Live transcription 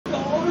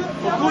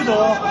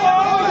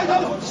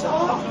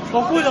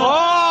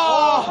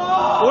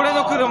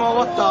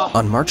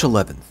On March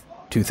 11th,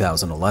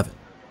 2011,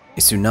 a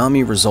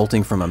tsunami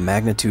resulting from a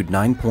magnitude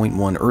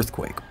 9.1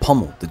 earthquake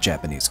pummeled the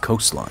Japanese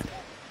coastline.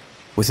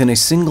 Within a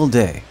single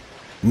day,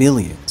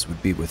 millions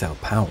would be without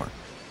power,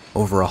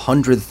 over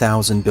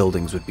 100,000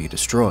 buildings would be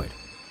destroyed,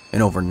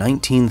 and over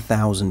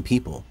 19,000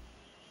 people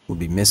would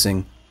be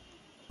missing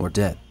or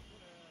dead.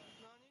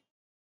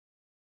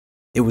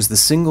 It was the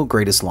single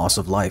greatest loss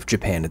of life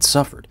Japan had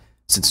suffered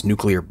since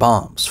nuclear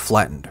bombs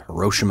flattened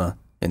Hiroshima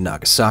and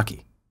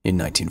Nagasaki in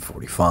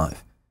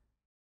 1945.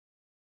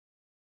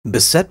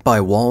 Beset by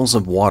walls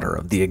of water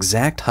of the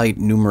exact height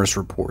numerous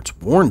reports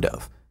warned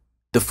of,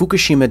 the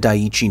Fukushima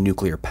Daiichi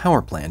nuclear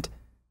power plant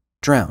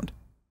drowned.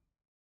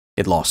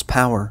 It lost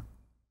power,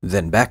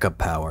 then backup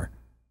power,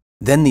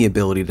 then the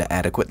ability to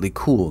adequately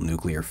cool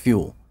nuclear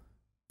fuel.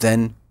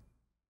 Then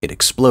it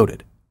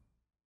exploded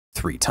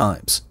 3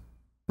 times,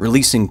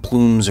 releasing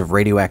plumes of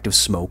radioactive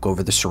smoke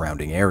over the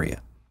surrounding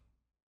area.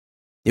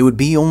 It would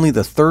be only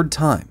the 3rd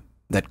time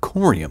that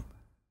corium,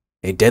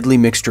 a deadly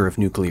mixture of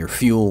nuclear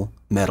fuel,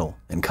 metal,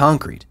 and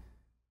concrete,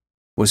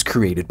 was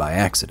created by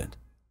accident.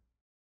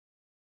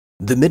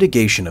 The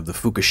mitigation of the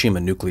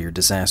Fukushima nuclear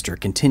disaster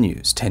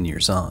continues 10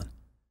 years on.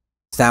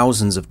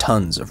 Thousands of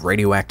tons of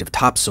radioactive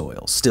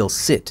topsoil still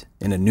sit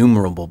in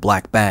innumerable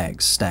black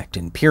bags stacked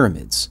in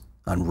pyramids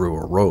on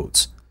rural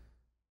roads.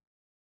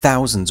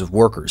 Thousands of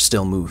workers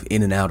still move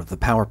in and out of the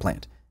power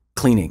plant,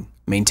 cleaning,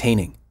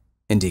 maintaining,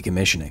 and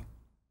decommissioning.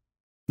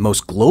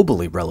 Most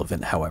globally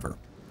relevant, however,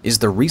 is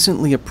the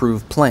recently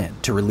approved plan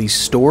to release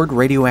stored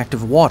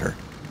radioactive water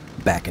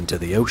back into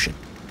the ocean.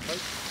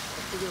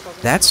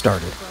 That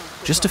started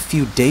just a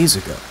few days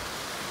ago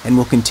and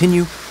will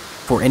continue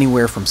for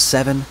anywhere from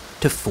 7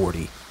 to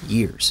 40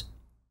 years.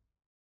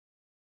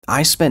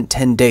 I spent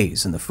 10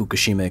 days in the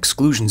Fukushima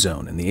exclusion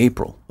zone in the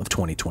April of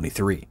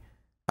 2023.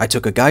 I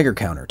took a Geiger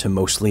counter to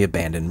mostly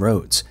abandoned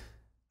roads.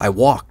 I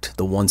walked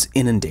the once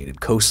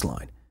inundated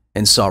coastline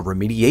and saw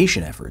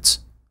remediation efforts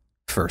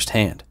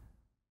firsthand,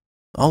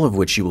 all of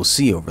which you will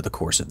see over the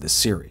course of this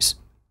series.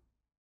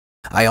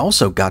 I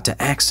also got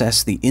to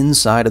access the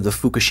inside of the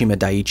Fukushima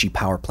Daiichi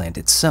power plant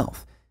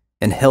itself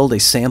and held a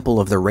sample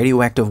of the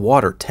radioactive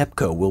water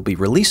TEPCO will be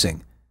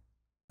releasing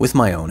with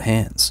my own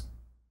hands.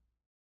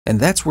 And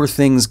that's where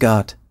things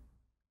got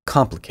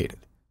complicated.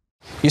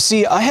 You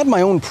see, I had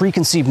my own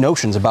preconceived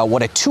notions about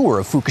what a tour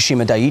of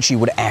Fukushima Daiichi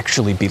would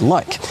actually be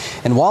like.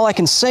 And while I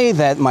can say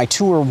that my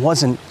tour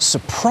wasn't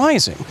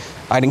surprising,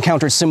 I'd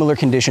encountered similar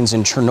conditions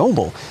in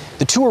Chernobyl,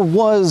 the tour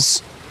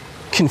was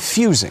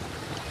confusing.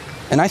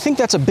 And I think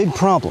that's a big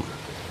problem,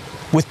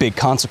 with big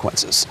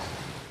consequences.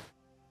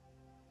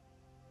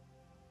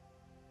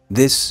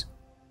 This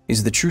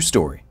is the true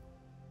story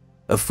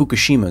of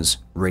Fukushima's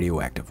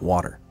radioactive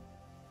water.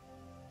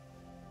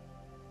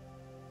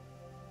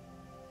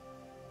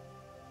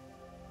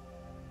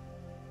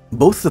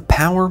 Both the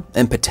power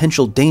and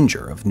potential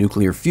danger of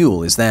nuclear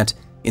fuel is that,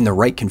 in the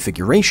right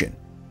configuration,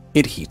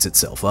 it heats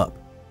itself up.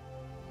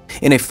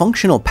 In a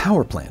functional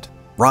power plant,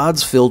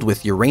 rods filled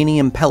with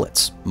uranium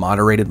pellets,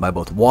 moderated by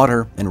both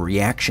water and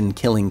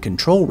reaction-killing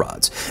control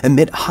rods,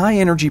 emit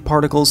high-energy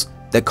particles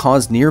that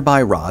cause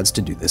nearby rods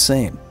to do the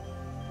same.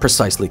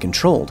 Precisely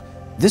controlled,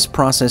 this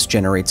process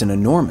generates an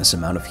enormous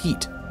amount of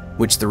heat,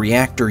 which the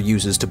reactor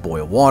uses to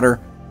boil water,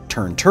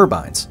 turn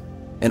turbines,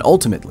 and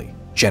ultimately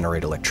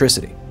generate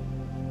electricity.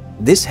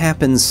 This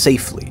happens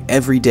safely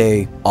every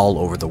day all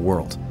over the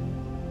world.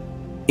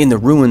 In the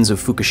ruins of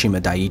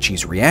Fukushima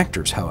Daiichi's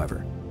reactors,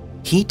 however,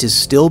 heat is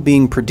still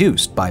being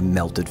produced by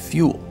melted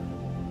fuel,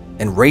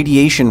 and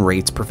radiation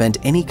rates prevent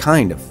any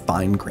kind of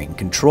fine-grained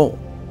control.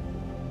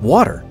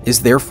 Water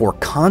is therefore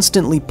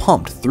constantly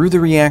pumped through the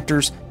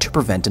reactors to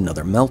prevent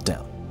another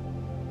meltdown.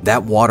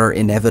 That water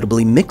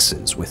inevitably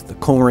mixes with the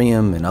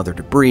corium and other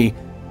debris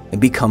and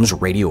becomes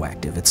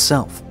radioactive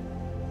itself.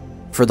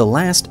 For the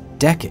last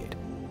decade,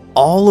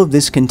 all of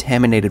this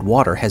contaminated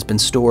water has been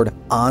stored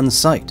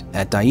on-site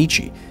at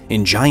Daiichi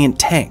in giant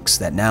tanks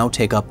that now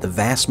take up the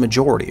vast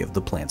majority of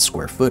the plant's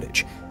square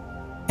footage.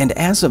 And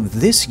as of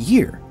this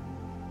year,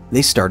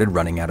 they started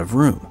running out of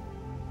room.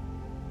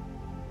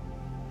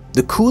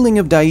 The cooling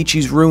of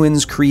Daiichi's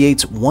ruins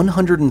creates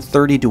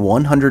 130 to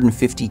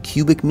 150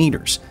 cubic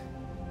meters,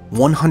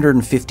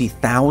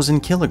 150,000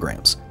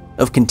 kilograms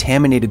of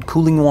contaminated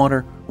cooling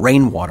water,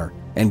 rainwater,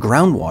 and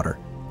groundwater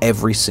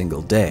every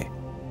single day.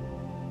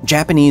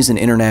 Japanese and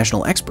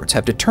international experts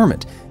have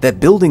determined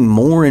that building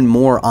more and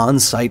more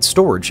on-site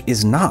storage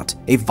is not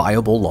a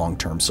viable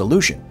long-term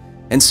solution,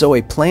 and so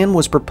a plan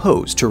was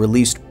proposed to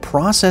release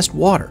processed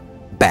water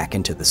back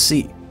into the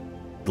sea,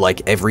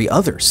 like every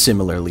other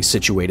similarly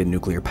situated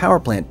nuclear power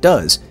plant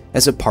does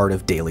as a part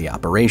of daily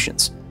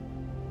operations.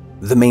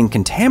 The main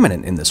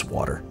contaminant in this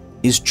water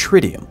is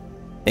tritium,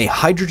 a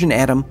hydrogen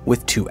atom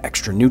with 2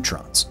 extra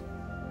neutrons.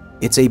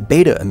 It's a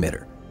beta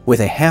emitter with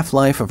a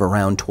half-life of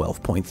around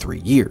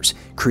 12.3 years,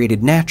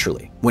 created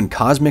naturally when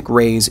cosmic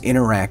rays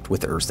interact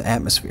with Earth's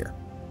atmosphere.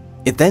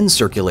 It then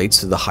circulates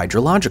through the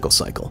hydrological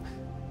cycle,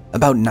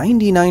 About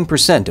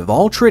 99% of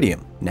all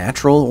tritium,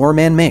 natural or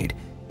man-made,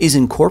 is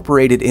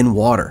incorporated in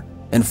water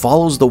and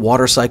follows the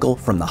water cycle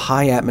from the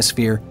high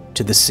atmosphere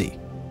to the sea.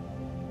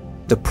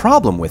 The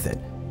problem with it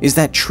is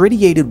that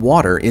tritiated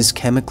water is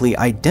chemically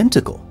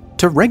identical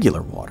to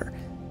regular water,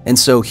 and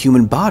so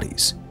human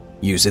bodies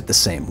use it the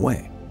same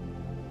way.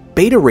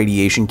 Beta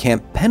radiation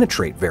can't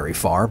penetrate very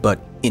far, but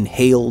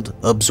inhaled,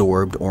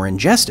 absorbed, or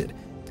ingested,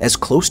 as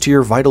close to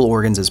your vital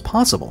organs as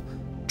possible,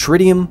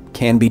 tritium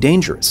can be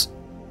dangerous.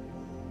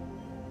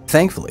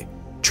 Thankfully,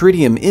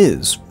 tritium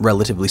is,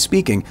 relatively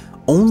speaking,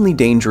 only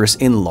dangerous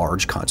in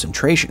large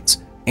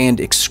concentrations and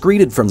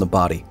excreted from the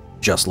body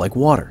just like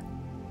water.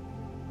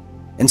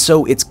 And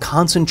so it's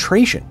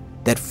concentration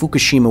that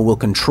Fukushima will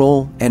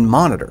control and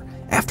monitor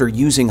after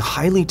using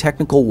highly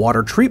technical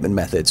water treatment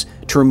methods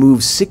to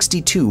remove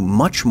 62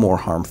 much more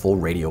harmful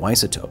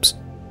radioisotopes.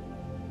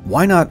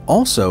 Why not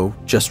also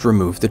just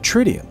remove the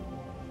tritium?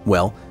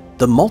 Well,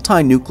 the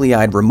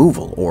multinuclide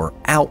removal, or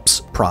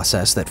ALPS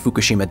process that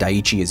Fukushima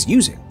Daiichi is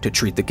using to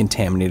treat the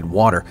contaminated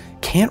water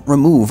can't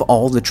remove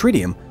all the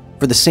tritium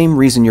for the same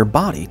reason your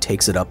body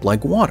takes it up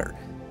like water.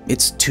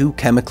 It's too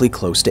chemically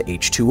close to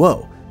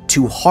H2O,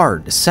 too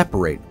hard to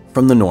separate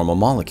from the normal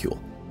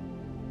molecule.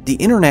 The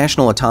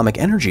International Atomic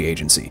Energy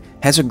Agency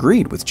has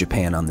agreed with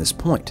Japan on this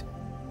point.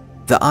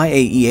 The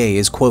IAEA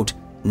is, quote,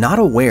 not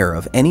aware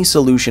of any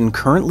solution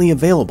currently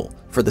available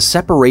for the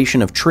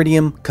separation of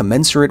tritium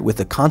commensurate with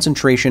the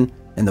concentration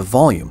and the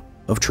volume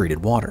of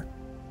treated water,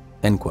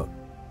 end quote.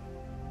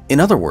 In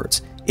other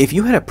words, if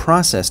you had a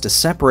process to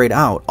separate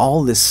out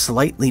all this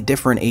slightly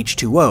different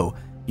H2O,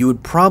 you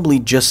would probably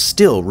just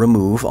still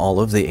remove all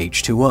of the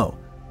H2O.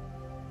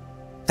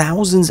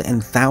 Thousands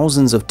and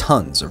thousands of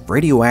tons of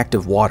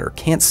radioactive water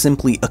can't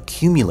simply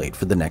accumulate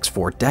for the next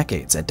 4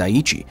 decades at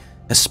Daiichi,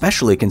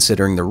 especially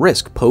considering the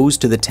risk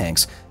posed to the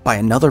tanks by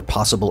another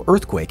possible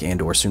earthquake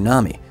and/or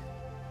tsunami.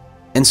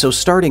 And so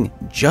starting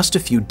just a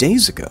few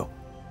days ago,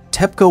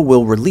 TEPCO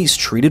will release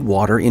treated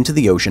water into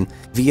the ocean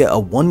via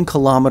a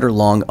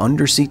 1-kilometer-long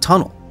undersea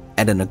tunnel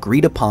at an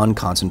agreed-upon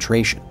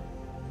concentration.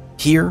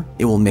 Here,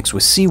 it will mix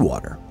with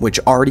seawater, which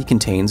already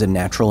contains a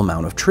natural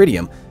amount of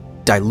tritium,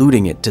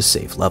 diluting it to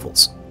safe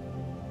levels.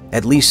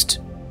 At least,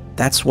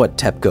 that's what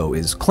TEPCO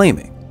is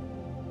claiming.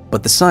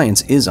 But the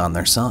science is on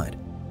their side.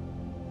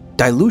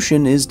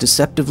 Dilution is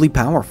deceptively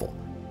powerful,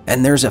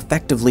 and there's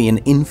effectively an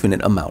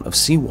infinite amount of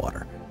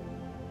seawater.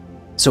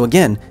 So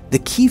again, the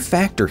key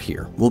factor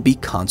here will be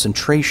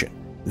concentration,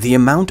 the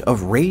amount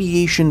of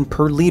radiation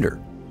per liter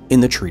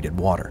in the treated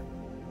water.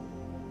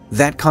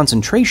 That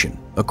concentration,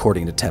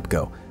 according to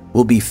TEPCO,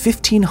 will be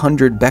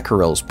 1,500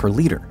 becquerels per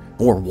liter,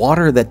 or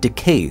water that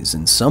decays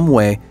in some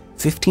way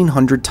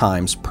 1,500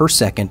 times per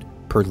second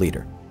per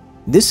liter.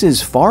 This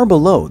is far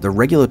below the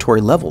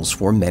regulatory levels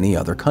for many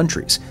other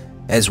countries,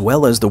 as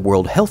well as the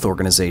World Health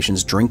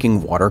Organization's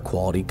drinking water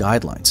quality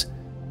guidelines.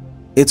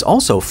 It's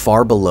also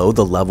far below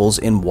the levels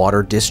in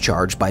water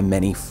discharged by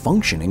many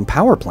functioning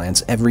power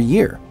plants every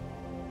year.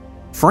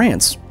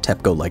 France,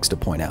 TEPCO likes to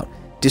point out,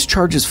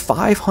 discharges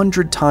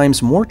 500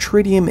 times more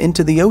tritium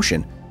into the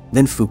ocean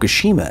than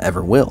Fukushima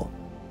ever will.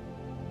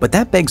 But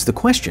that begs the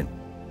question,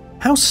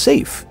 how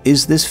safe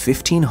is this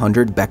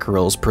 1,500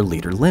 becquerels per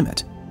liter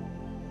limit?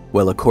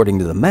 Well, according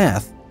to the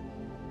math,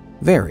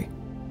 very.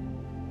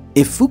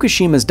 If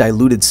Fukushima's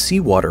diluted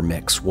seawater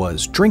mix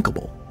was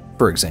drinkable,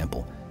 for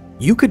example,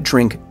 you could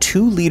drink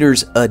 2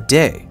 liters a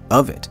day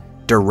of it,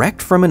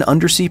 direct from an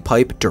undersea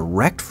pipe,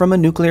 direct from a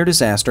nuclear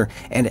disaster,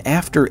 and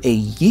after a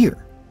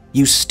year,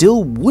 you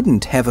still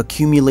wouldn't have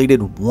accumulated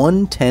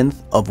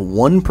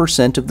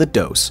 0.1% of the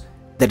dose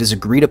that is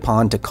agreed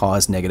upon to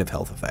cause negative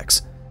health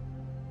effects.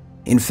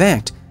 In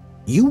fact,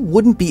 you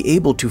wouldn't be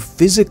able to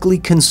physically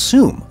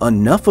consume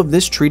enough of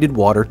this treated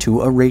water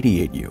to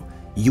irradiate you.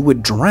 You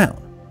would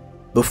drown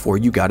before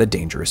you got a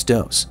dangerous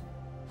dose.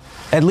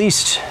 At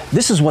least,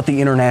 this is what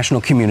the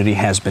international community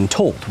has been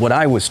told, what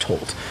I was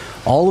told.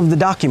 All of the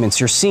documents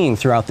you're seeing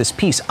throughout this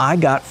piece I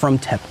got from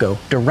TEPCO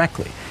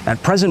directly.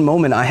 At present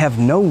moment, I have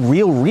no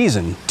real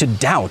reason to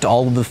doubt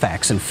all of the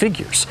facts and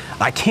figures.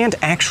 I can't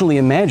actually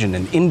imagine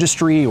an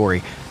industry or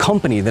a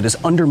company that is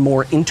under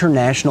more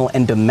international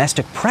and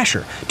domestic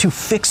pressure to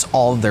fix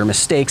all of their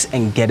mistakes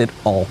and get it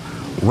all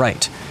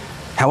right.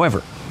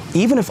 However,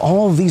 even if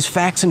all of these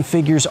facts and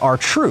figures are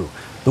true,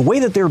 the way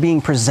that they're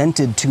being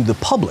presented to the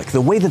public,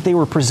 the way that they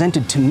were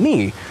presented to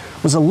me,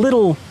 was a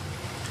little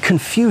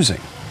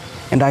confusing.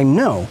 And I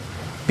know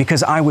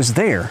because I was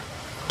there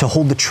to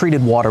hold the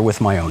treated water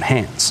with my own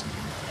hands.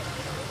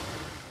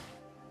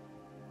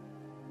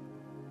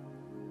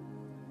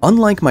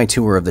 Unlike my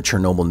tour of the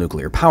Chernobyl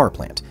nuclear power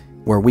plant,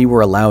 where we were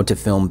allowed to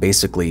film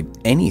basically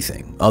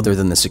anything other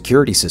than the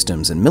security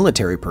systems and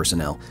military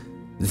personnel,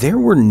 there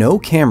were no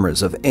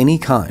cameras of any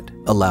kind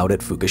allowed at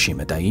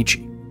Fukushima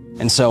Daiichi.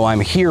 And so I'm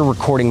here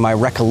recording my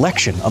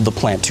recollection of the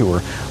plant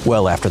tour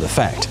well after the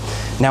fact.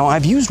 Now,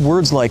 I've used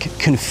words like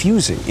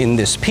confusing in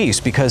this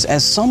piece because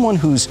as someone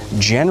who's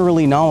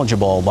generally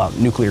knowledgeable about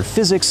nuclear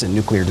physics and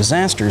nuclear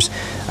disasters,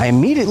 I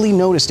immediately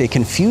noticed a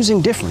confusing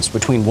difference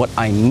between what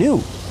I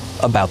knew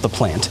about the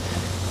plant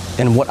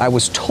than what I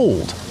was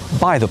told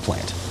by the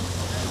plant.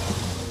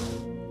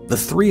 The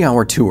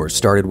 3-hour tour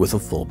started with a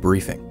full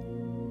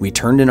briefing. We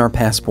turned in our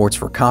passports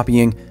for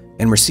copying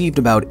and received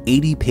about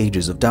 80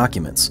 pages of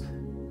documents,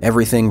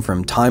 everything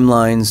from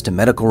timelines to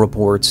medical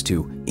reports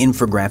to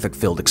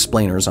infographic-filled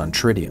explainers on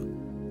tritium.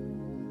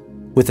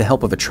 With the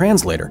help of a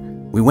translator,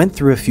 we went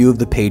through a few of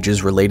the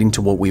pages relating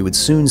to what we would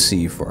soon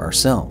see for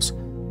ourselves.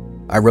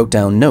 I wrote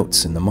down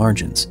notes in the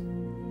margins.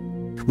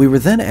 We were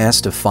then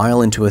asked to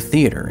file into a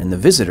theater in the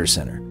visitor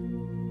center.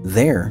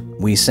 There,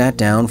 we sat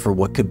down for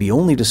what could be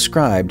only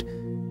described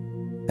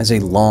as a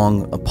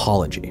long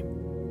apology.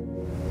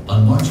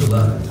 On March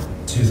 11,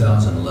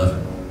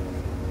 2011,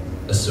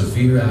 a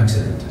severe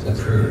accident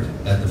occurred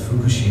at the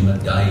Fukushima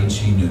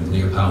Daiichi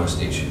nuclear power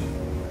station.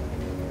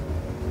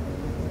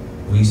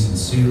 We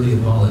sincerely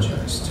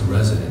apologize to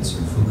residents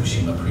in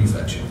Fukushima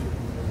Prefecture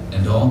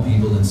and all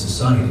people in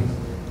society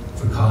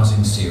for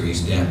causing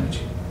serious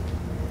damage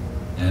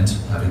and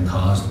having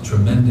caused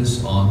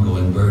tremendous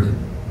ongoing burden,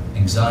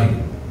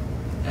 anxiety,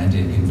 and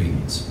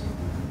inconvenience.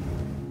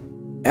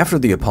 After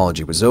the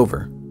apology was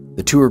over,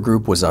 the tour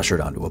group was ushered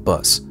onto a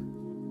bus.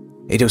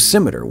 A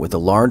dosimeter with a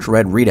large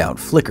red readout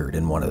flickered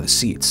in one of the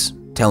seats,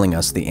 telling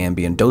us the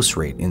ambient dose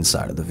rate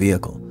inside of the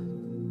vehicle.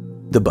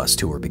 The bus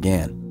tour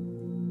began.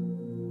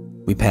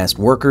 We passed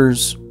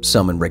workers,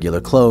 some in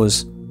regular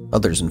clothes,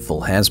 others in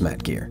full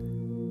hazmat gear.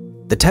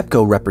 The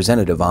TEPCO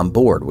representative on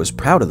board was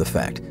proud of the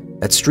fact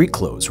that street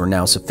clothes were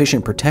now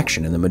sufficient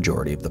protection in the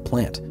majority of the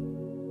plant.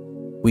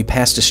 We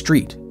passed a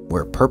street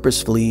where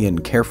purposefully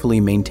and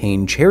carefully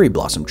maintained cherry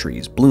blossom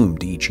trees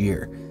bloomed each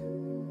year.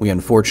 We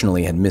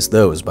unfortunately had missed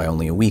those by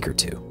only a week or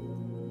two.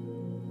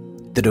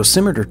 The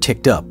dosimeter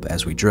ticked up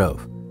as we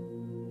drove.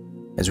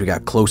 As we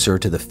got closer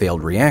to the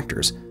failed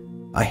reactors,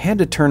 I had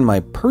to turn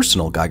my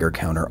personal Geiger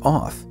counter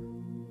off.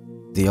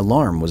 The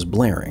alarm was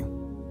blaring.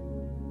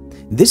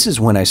 This is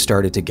when I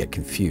started to get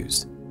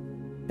confused.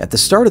 At the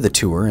start of the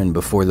tour and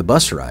before the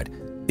bus ride,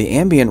 the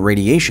ambient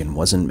radiation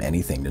wasn't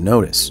anything to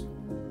notice.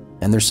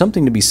 And there's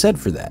something to be said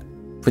for that,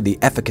 for the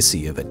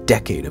efficacy of a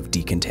decade of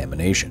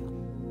decontamination.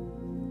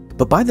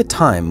 But by the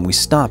time we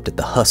stopped at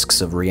the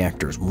husks of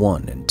reactors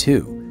 1 and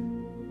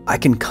 2, I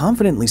can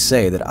confidently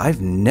say that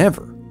I've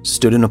never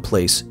stood in a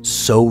place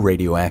so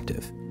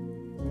radioactive.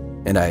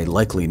 And I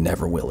likely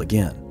never will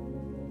again.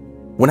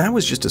 When I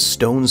was just a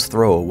stone's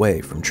throw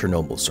away from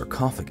Chernobyl's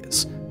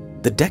sarcophagus,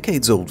 the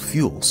decades-old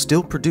fuel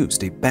still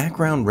produced a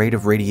background rate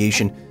of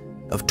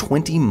radiation of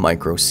 20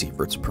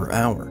 microsieverts per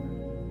hour.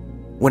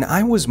 When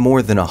I was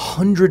more than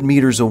 100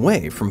 meters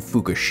away from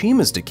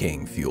Fukushima's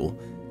decaying fuel,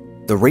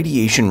 the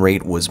radiation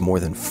rate was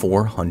more than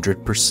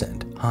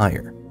 400%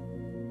 higher.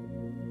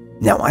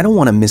 Now, I don't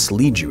want to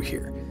mislead you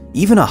here.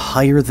 Even a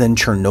higher than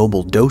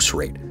Chernobyl dose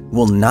rate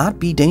will not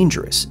be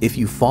dangerous if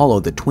you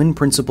follow the twin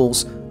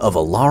principles of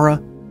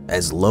ALARA,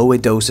 as low a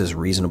dose as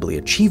reasonably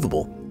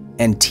achievable,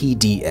 and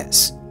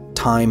TDS,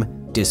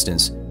 time,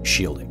 distance,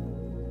 shielding.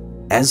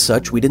 As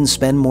such, we didn't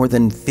spend more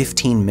than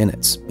 15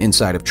 minutes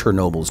inside of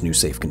Chernobyl's new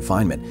safe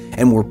confinement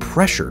and were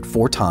pressured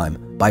for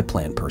time by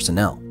plant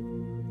personnel.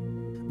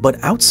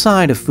 But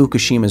outside of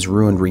Fukushima's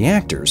ruined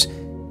reactors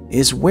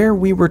is where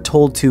we were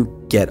told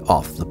to get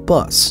off the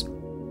bus,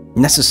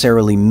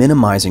 necessarily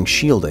minimizing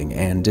shielding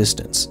and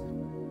distance.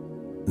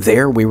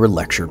 There we were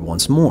lectured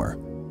once more,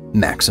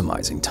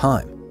 maximizing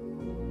time.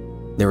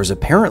 There was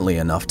apparently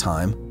enough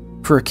time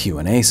for a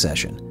Q&A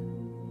session.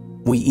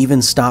 We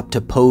even stopped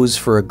to pose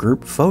for a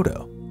group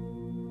photo.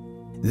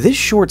 This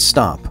short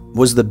stop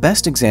was the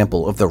best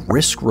example of the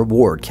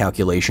risk-reward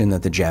calculation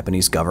that the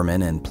Japanese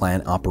government and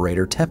plant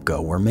operator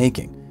TEPCO were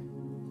making.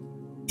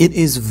 It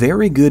is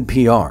very good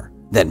PR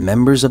that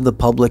members of the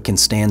public can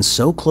stand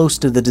so close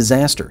to the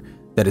disaster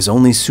that is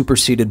only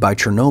superseded by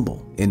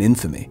Chernobyl in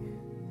infamy.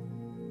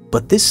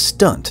 But this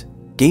stunt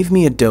gave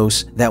me a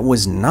dose that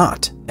was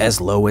not as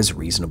low as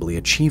reasonably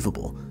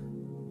achievable.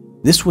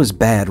 This was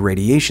bad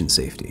radiation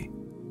safety.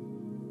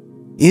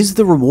 Is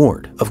the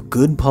reward of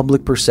good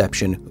public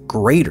perception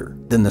greater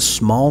than the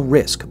small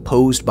risk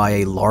posed by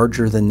a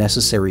larger than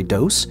necessary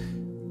dose?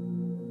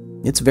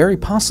 It's very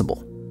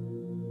possible,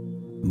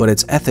 but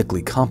it's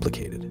ethically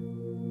complicated.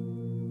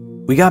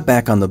 We got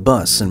back on the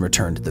bus and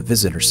returned to the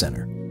visitor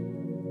center.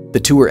 The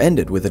tour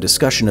ended with a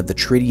discussion of the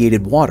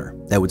tritiated water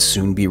that would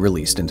soon be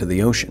released into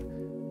the ocean.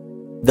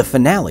 The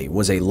finale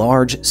was a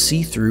large,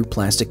 see-through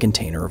plastic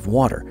container of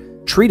water,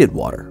 treated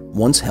water,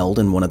 once held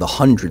in one of the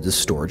hundreds of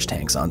storage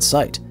tanks on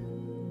site.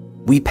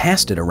 We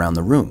passed it around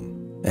the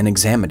room and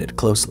examined it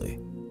closely.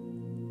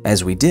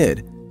 As we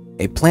did,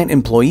 a plant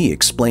employee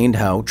explained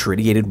how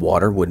tritiated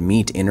water would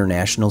meet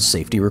international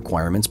safety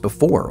requirements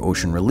before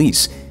ocean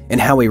release,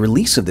 and how a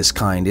release of this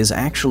kind is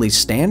actually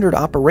standard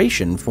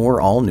operation for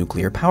all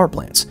nuclear power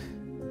plants.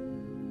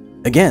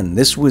 Again,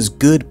 this was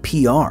good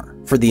PR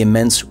for the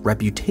immense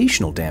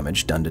reputational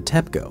damage done to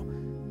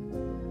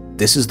TEPCO.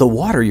 This is the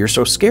water you're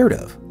so scared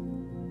of.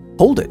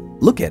 Hold it,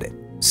 look at it,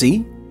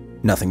 see?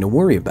 Nothing to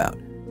worry about.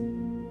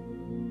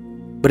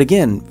 But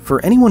again,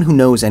 for anyone who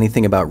knows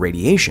anything about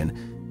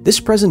radiation, this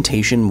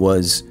presentation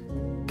was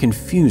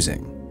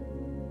confusing.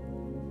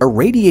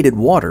 Irradiated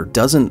water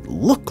doesn't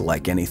look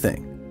like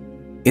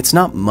anything. It's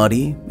not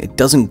muddy, it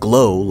doesn't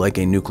glow like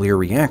a nuclear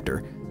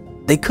reactor.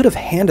 They could have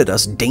handed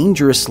us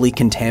dangerously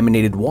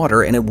contaminated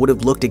water and it would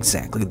have looked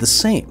exactly the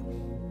same.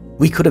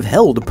 We could have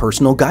held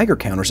personal Geiger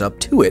counters up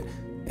to it,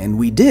 and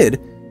we did,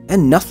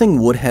 and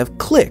nothing would have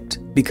clicked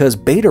because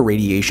beta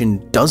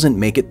radiation doesn't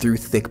make it through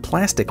thick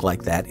plastic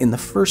like that in the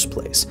first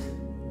place.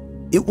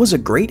 It was a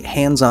great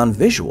hands-on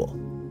visual,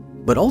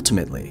 but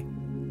ultimately,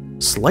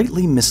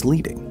 slightly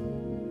misleading.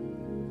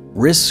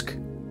 Risk,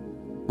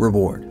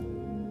 reward.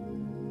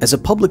 As a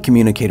public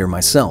communicator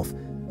myself,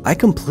 I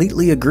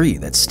completely agree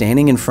that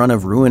standing in front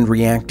of ruined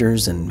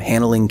reactors and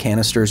handling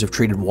canisters of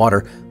treated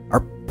water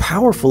are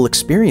powerful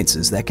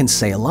experiences that can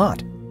say a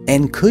lot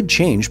and could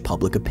change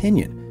public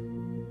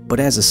opinion. But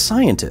as a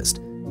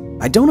scientist,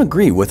 I don't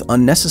agree with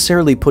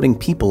unnecessarily putting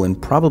people in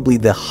probably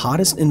the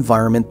hottest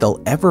environment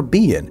they'll ever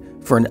be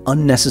in for an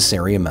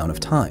unnecessary amount of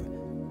time.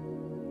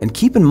 And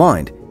keep in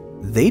mind,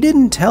 they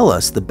didn't tell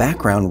us the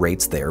background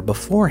rates there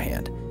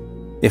beforehand.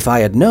 If I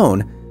had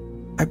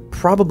known, I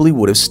probably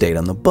would have stayed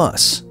on the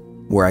bus,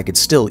 where I could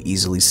still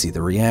easily see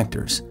the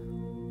reactors.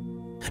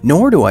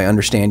 Nor do I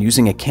understand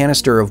using a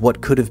canister of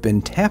what could have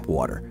been tap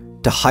water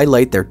to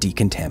highlight their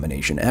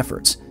decontamination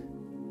efforts.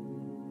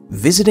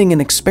 Visiting an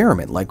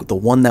experiment like the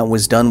one that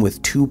was done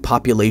with 2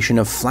 populations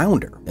of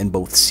flounder in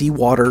both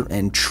seawater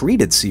and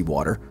treated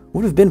seawater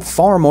would have been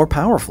far more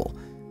powerful,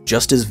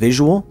 just as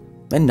visual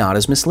and not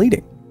as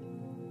misleading.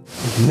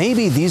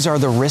 Maybe these are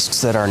the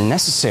risks that are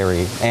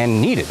necessary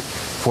and needed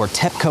for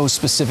TEPCO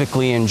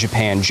specifically and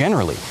Japan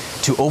generally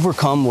to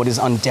overcome what is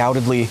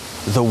undoubtedly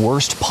the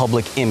worst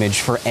public image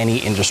for any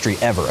industry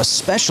ever,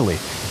 especially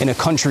in a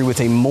country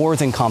with a more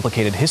than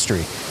complicated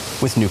history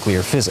with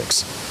nuclear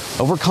physics.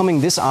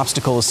 Overcoming this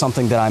obstacle is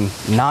something that I'm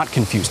not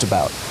confused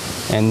about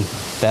and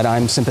that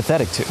I'm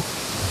sympathetic to.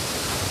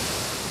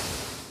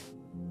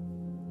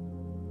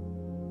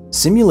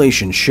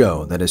 Simulations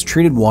show that as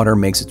treated water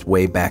makes its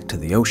way back to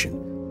the ocean,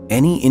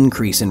 any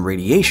increase in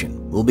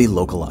radiation will be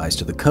localized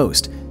to the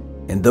coast,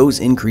 and those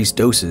increased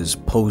doses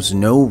pose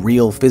no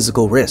real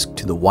physical risk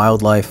to the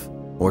wildlife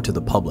or to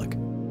the public.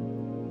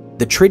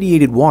 The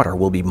tritiated water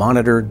will be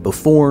monitored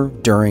before,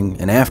 during,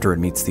 and after it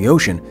meets the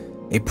ocean,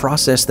 a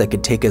process that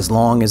could take as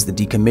long as the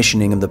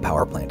decommissioning of the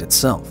power plant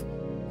itself,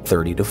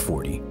 30 to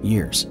 40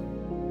 years.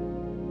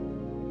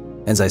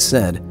 As I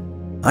said,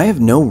 I have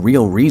no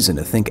real reason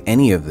to think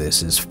any of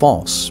this is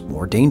false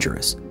or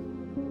dangerous.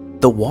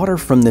 The water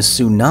from this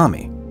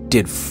tsunami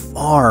did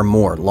far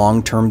more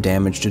long-term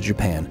damage to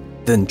Japan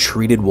than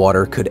treated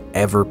water could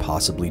ever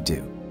possibly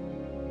do.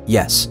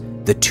 Yes,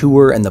 the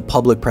tour and the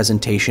public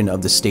presentation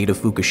of the state of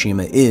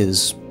Fukushima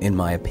is, in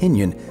my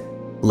opinion,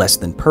 less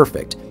than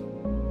perfect,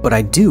 but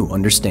I do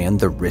understand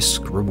the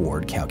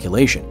risk-reward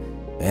calculation,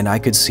 and I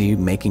could see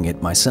making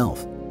it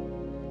myself.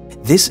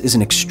 This is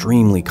an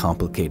extremely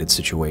complicated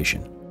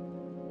situation.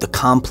 The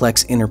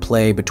complex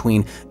interplay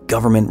between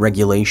government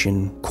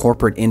regulation,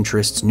 corporate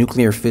interests,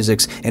 nuclear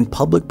physics, and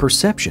public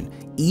perception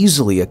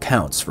easily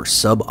accounts for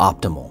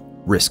suboptimal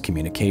risk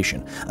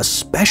communication,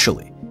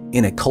 especially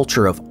in a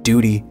culture of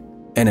duty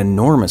and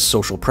enormous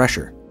social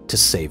pressure to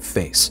save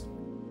face.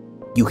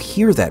 You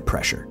hear that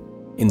pressure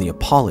in the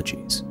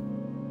apologies.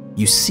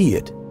 You see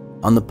it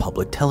on the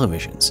public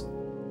televisions.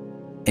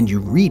 And you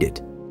read it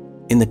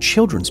in the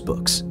children's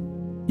books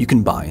you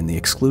can buy in the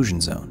exclusion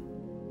zone.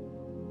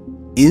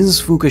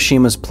 Is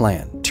Fukushima's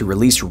plan to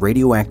release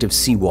radioactive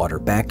seawater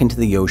back into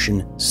the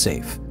ocean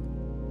safe?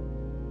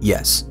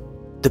 Yes.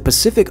 The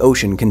Pacific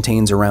Ocean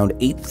contains around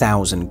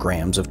 8,000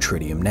 grams of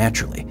tritium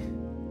naturally.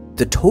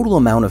 The total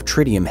amount of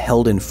tritium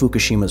held in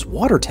Fukushima's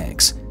water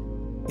tanks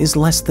is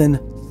less than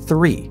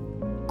 3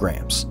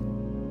 grams.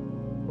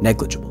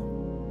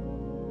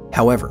 Negligible.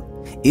 However,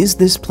 is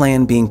this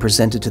plan being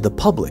presented to the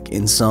public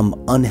in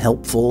some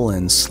unhelpful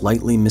and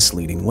slightly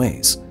misleading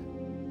ways?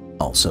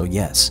 Also,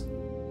 yes.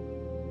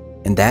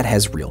 And that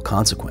has real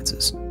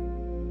consequences.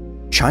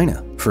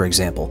 China, for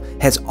example,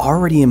 has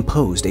already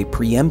imposed a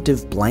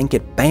preemptive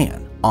blanket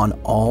ban on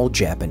all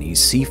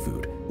Japanese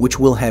seafood, which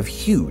will have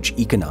huge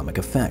economic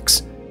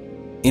effects.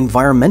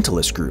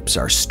 Environmentalist groups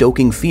are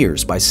stoking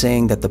fears by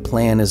saying that the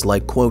plan is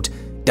like, quote,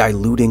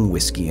 diluting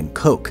whiskey and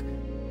Coke,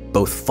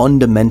 both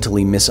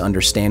fundamentally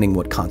misunderstanding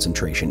what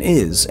concentration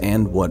is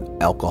and what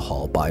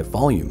alcohol by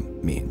volume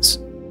means,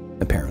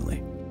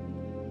 apparently.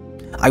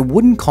 I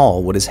wouldn't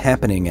call what is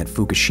happening at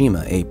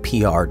Fukushima a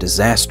PR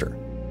disaster,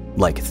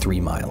 like 3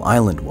 Mile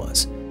Island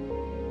was,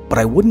 but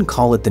I wouldn't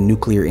call it the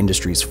nuclear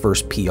industry's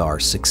first PR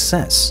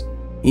success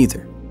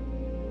either.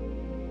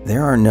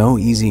 There are no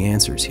easy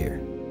answers here.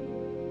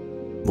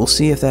 We'll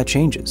see if that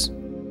changes,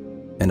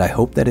 and I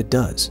hope that it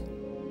does.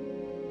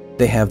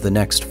 They have the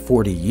next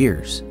 40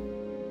 years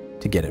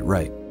to get it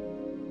right.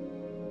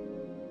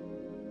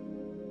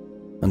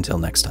 Until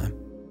next time.